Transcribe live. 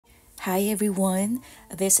Hi everyone,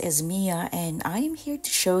 this is Mia and I am here to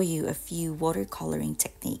show you a few watercoloring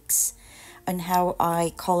techniques on how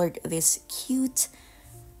I colored this cute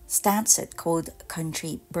stamp set called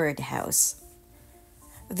Country Birdhouse.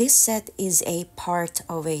 This set is a part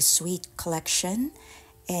of a sweet collection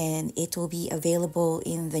and it will be available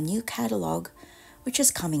in the new catalog which is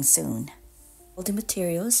coming soon. All the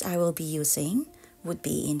materials I will be using would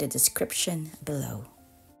be in the description below.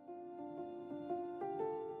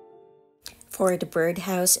 For the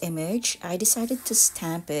birdhouse image, I decided to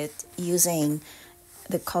stamp it using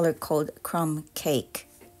the color called Crumb Cake.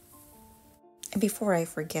 And before I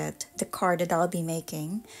forget, the card that I'll be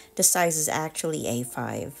making, the size is actually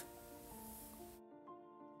A5.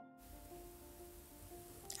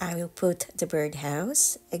 I will put the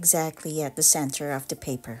birdhouse exactly at the center of the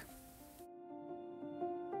paper.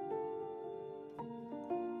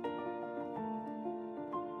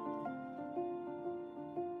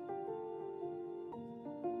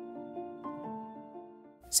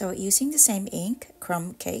 So using the same ink,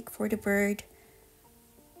 Crumb Cake for the bird,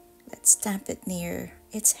 let's stamp it near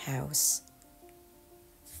its house.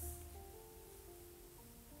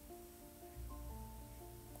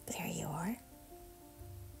 There you are.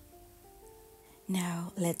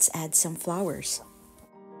 Now let's add some flowers.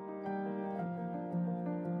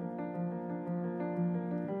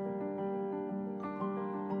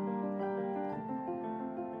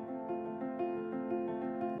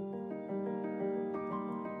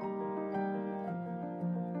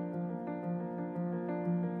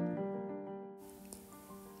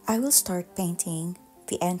 I will start painting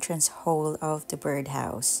the entrance hole of the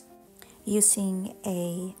birdhouse. Using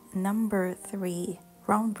a number 3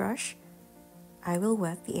 round brush, I will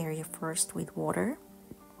wet the area first with water.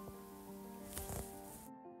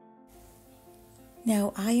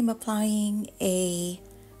 Now I am applying a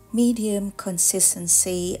medium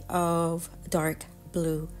consistency of dark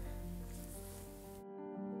blue.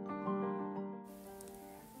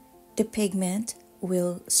 The pigment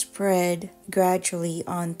will spread gradually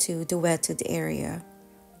onto the wetted area.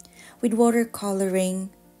 With watercoloring,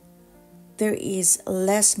 there is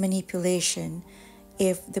less manipulation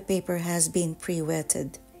if the paper has been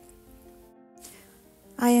pre-wetted.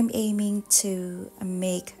 I am aiming to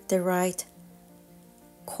make the right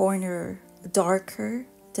corner darker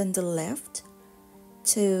than the left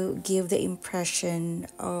to give the impression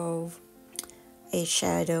of a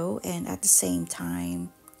shadow and at the same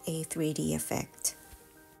time a 3D effect.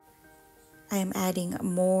 I am adding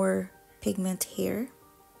more pigment here,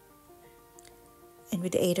 and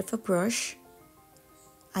with the aid of a brush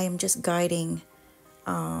I am just guiding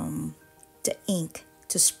the ink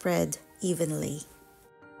to spread evenly.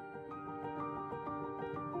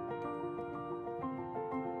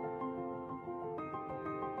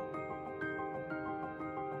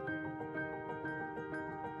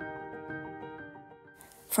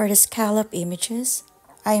 For the scallop images,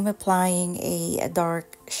 I am applying a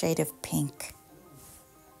dark shade of pink.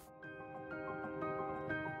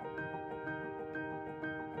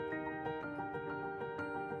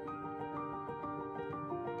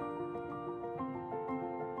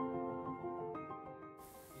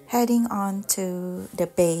 Heading on to the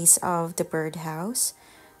base of the birdhouse,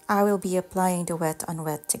 I will be applying the wet on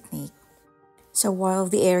wet technique. So while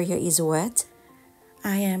the area is wet,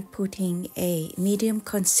 I am putting a medium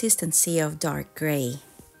consistency of dark gray.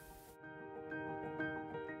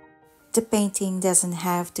 The painting doesn't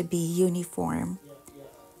have to be uniform.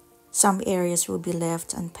 Some areas will be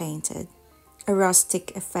left unpainted. A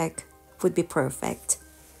rustic effect would be perfect.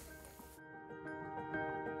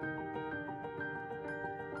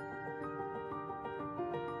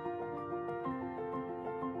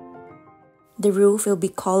 The roof will be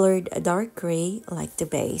colored a dark gray like the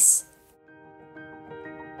base.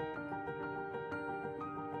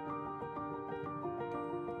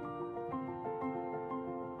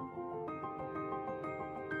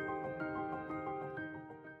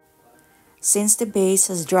 Since the base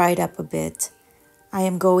has dried up a bit, I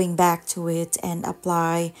am going back to it and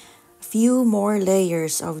apply a few more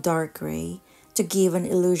layers of dark gray to give an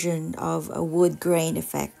illusion of a wood grain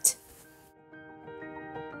effect.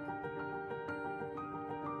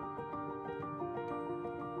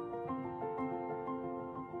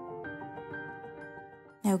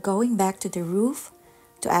 Now going back to the roof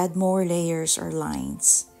to add more layers or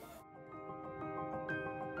lines.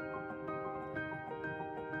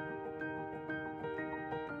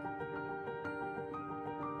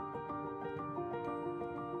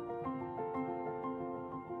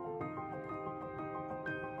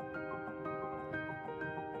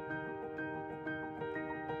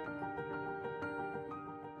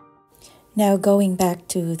 Now going back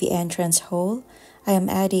to the entrance hole, I am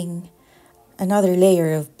adding another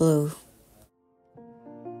layer of blue.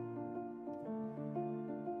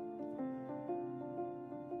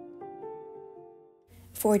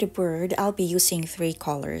 For the bird, I'll be using three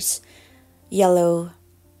colors: yellow,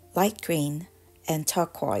 light green, and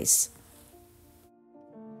turquoise.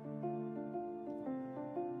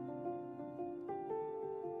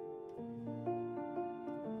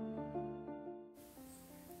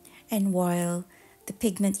 And while the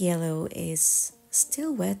pigment yellow is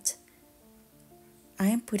still wet, I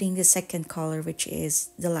am putting the second color, which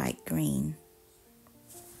is the light green.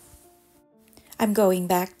 I'm going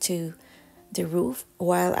back to the roof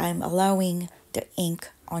while I'm allowing the ink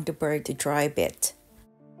on the bird to dry a bit.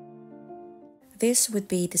 This would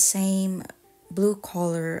be the same blue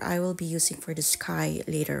color I will be using for the sky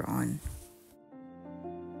later on.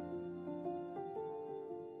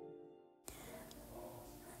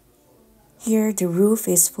 Here the roof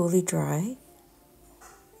is fully dry.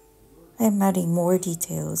 I'm adding more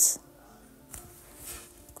details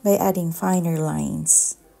by adding finer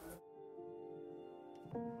lines.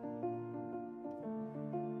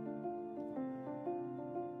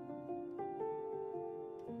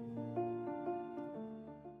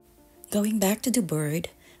 Going back to the bird,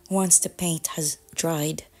 once the paint has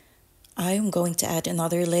dried, I am going to add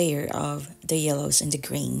another layer of the yellows and the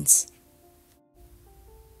greens.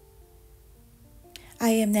 I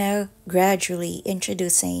am now gradually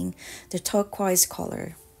introducing the turquoise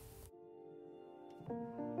color,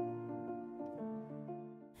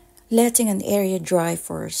 letting an area dry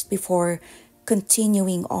first before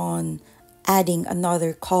continuing on adding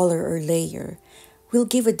another color or layer will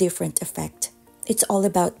give a different effect. It's all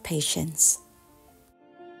about patience.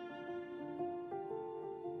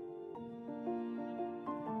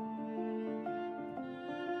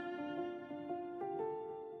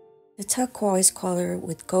 The turquoise color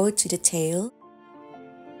would go to the tail,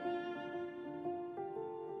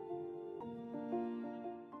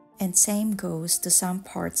 and same goes to some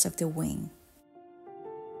parts of the wing.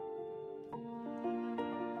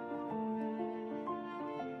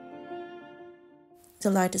 The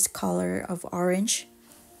lightest color of orange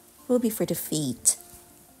will be for the feet.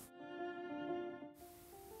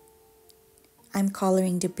 I'm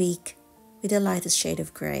coloring the beak with the lightest shade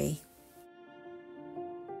of gray.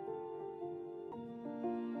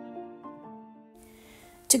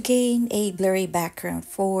 To gain a blurry background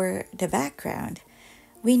for the background,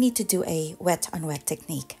 we need to do a wet on wet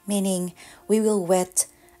technique, meaning we will wet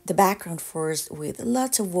the background first with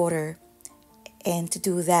lots of water, and to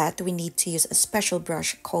do that we need to use a special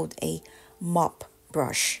brush called a mop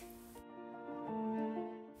brush.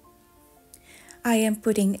 I am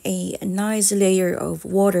putting a nice layer of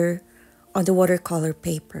water on the watercolor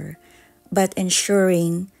paper, but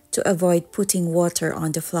ensuring to avoid putting water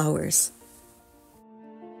on the flowers.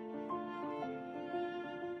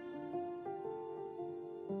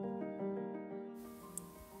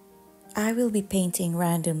 I will be painting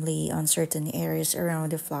randomly on certain areas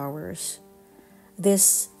around the flowers.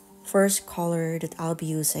 This first color that I'll be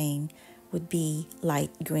using would be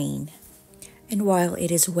light green. And while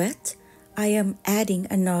it is wet, I am adding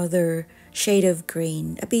another shade of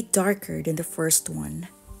green, a bit darker than the first one.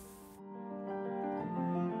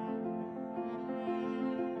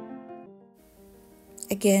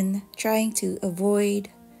 Again, trying to avoid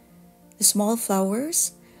the small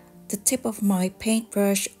flowers. The tip of my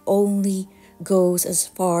paintbrush only goes as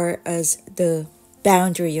far as the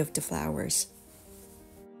boundary of the flowers.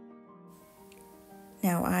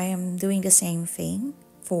 Now I am doing the same thing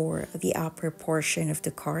for the upper portion of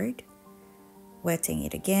the card, wetting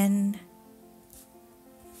it again.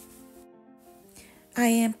 I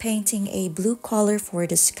am painting a blue color for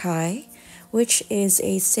the sky, which is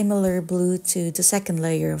a similar blue to the second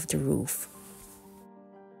layer of the roof.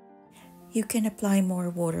 You can apply more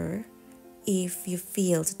water if you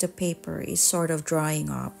feel that the paper is sort of drying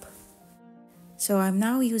up. So I'm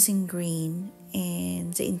now using green,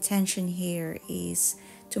 and the intention here is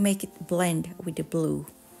to make it blend with the blue.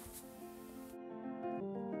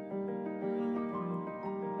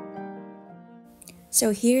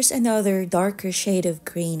 So here's another darker shade of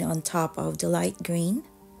green on top of the light green.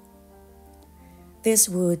 This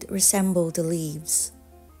would resemble the leaves.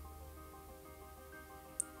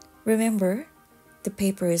 Remember, the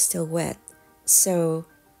paper is still wet, so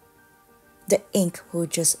the ink will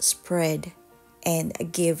just spread and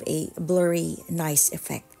give a blurry, nice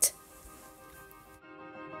effect.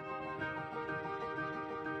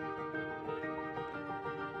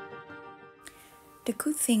 The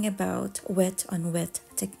good thing about wet on wet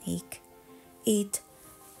technique, it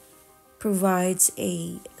provides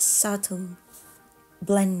a subtle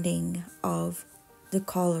blending of the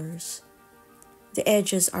colors. The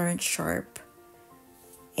edges aren't sharp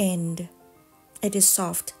and it is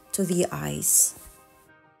soft to the eyes.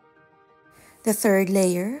 The third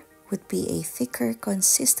layer would be a thicker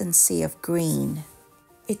consistency of green.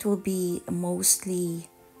 It will be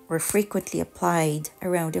mostly or frequently applied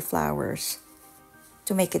around the flowers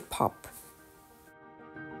to make it pop.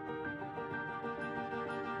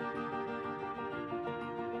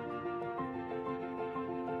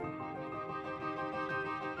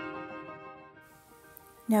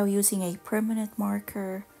 Now using a permanent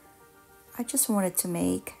marker, I just wanted to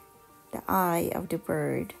make the eye of the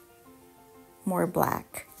bird more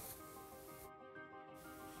black.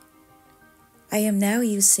 I am now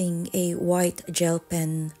using a white gel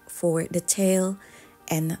pen for the tail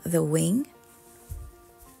and the wing.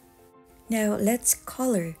 Now let's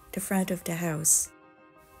color the front of the house.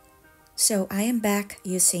 So I am back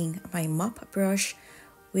using my mop brush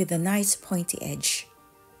with a nice pointy edge.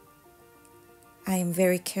 I am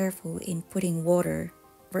very careful in putting water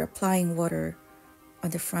or applying water on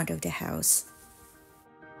the front of the house.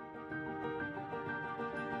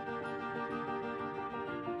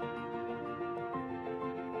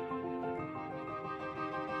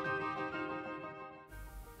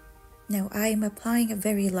 Now I am applying a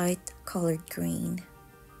very light colored green.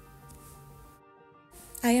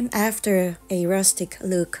 I am after a rustic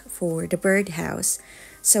look for the birdhouse,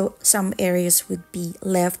 so some areas would be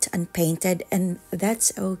left unpainted, and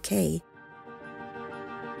that's okay.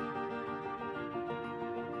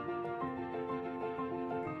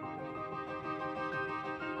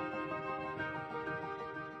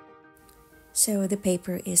 So the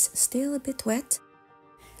paper is still a bit wet.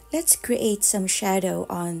 Let's create some shadow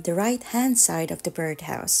on the right hand side of the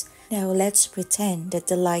birdhouse. Now let's pretend that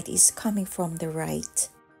the light is coming from the right.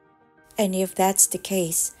 And if that's the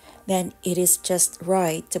case, then it is just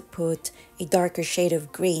right to put a darker shade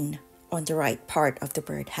of green on the right part of the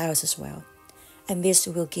birdhouse as well. And this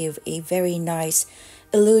will give a very nice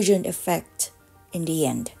illusion effect in the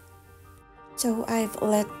end. So I've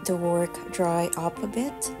let the work dry up a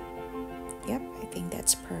bit. Yep, I think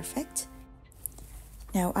that's perfect.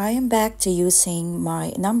 Now I am back to using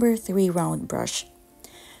my number 3 round brush.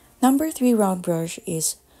 Number 3 round brush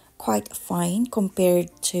is quite fine compared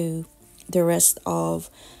to the rest of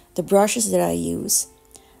the brushes that I use.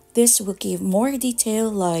 This will give more detail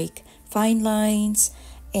like fine lines,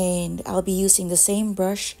 and I'll be using the same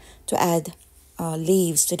brush to add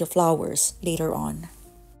leaves to the flowers later on.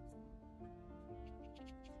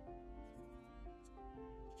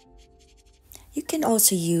 You can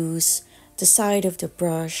also use the side of the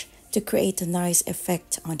brush to create a nice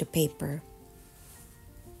effect on the paper.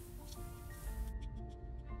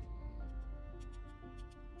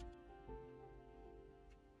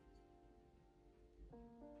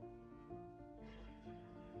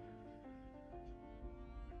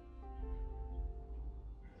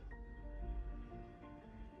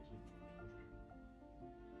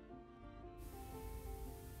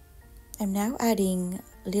 I'm now adding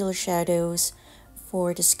little shadows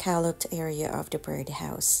for the scalloped area of the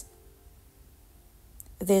birdhouse.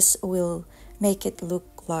 This will make it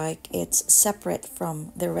look like it's separate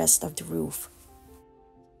from the rest of the roof.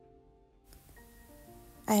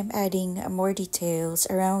 I am adding more details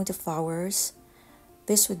around the flowers.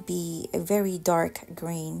 This would be a very dark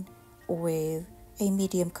green with a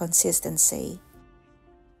medium consistency.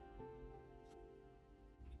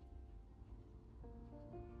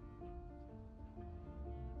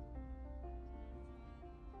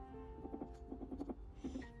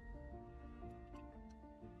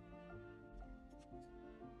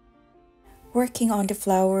 Working on the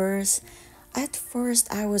flowers, at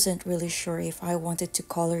first I wasn't really sure if I wanted to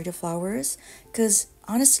color the flowers, because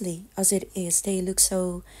honestly, as it is, they look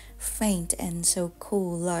so faint and so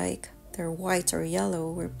cool, like they're white or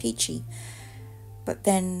yellow or peachy. But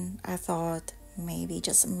then I thought maybe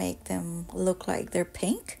just make them look like they're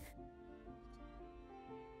pink.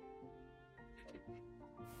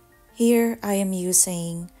 Here I am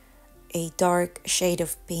using a dark shade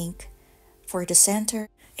of pink for the center,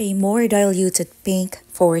 a more diluted pink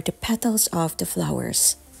for the petals of the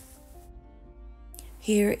flowers.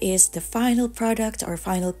 Here is the final product or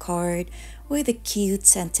final card with a cute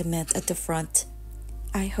sentiment at the front.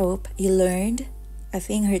 I hope you learned a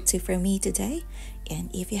thing or two from me today, and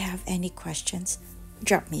if you have any questions,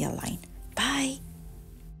 drop me a line. Bye!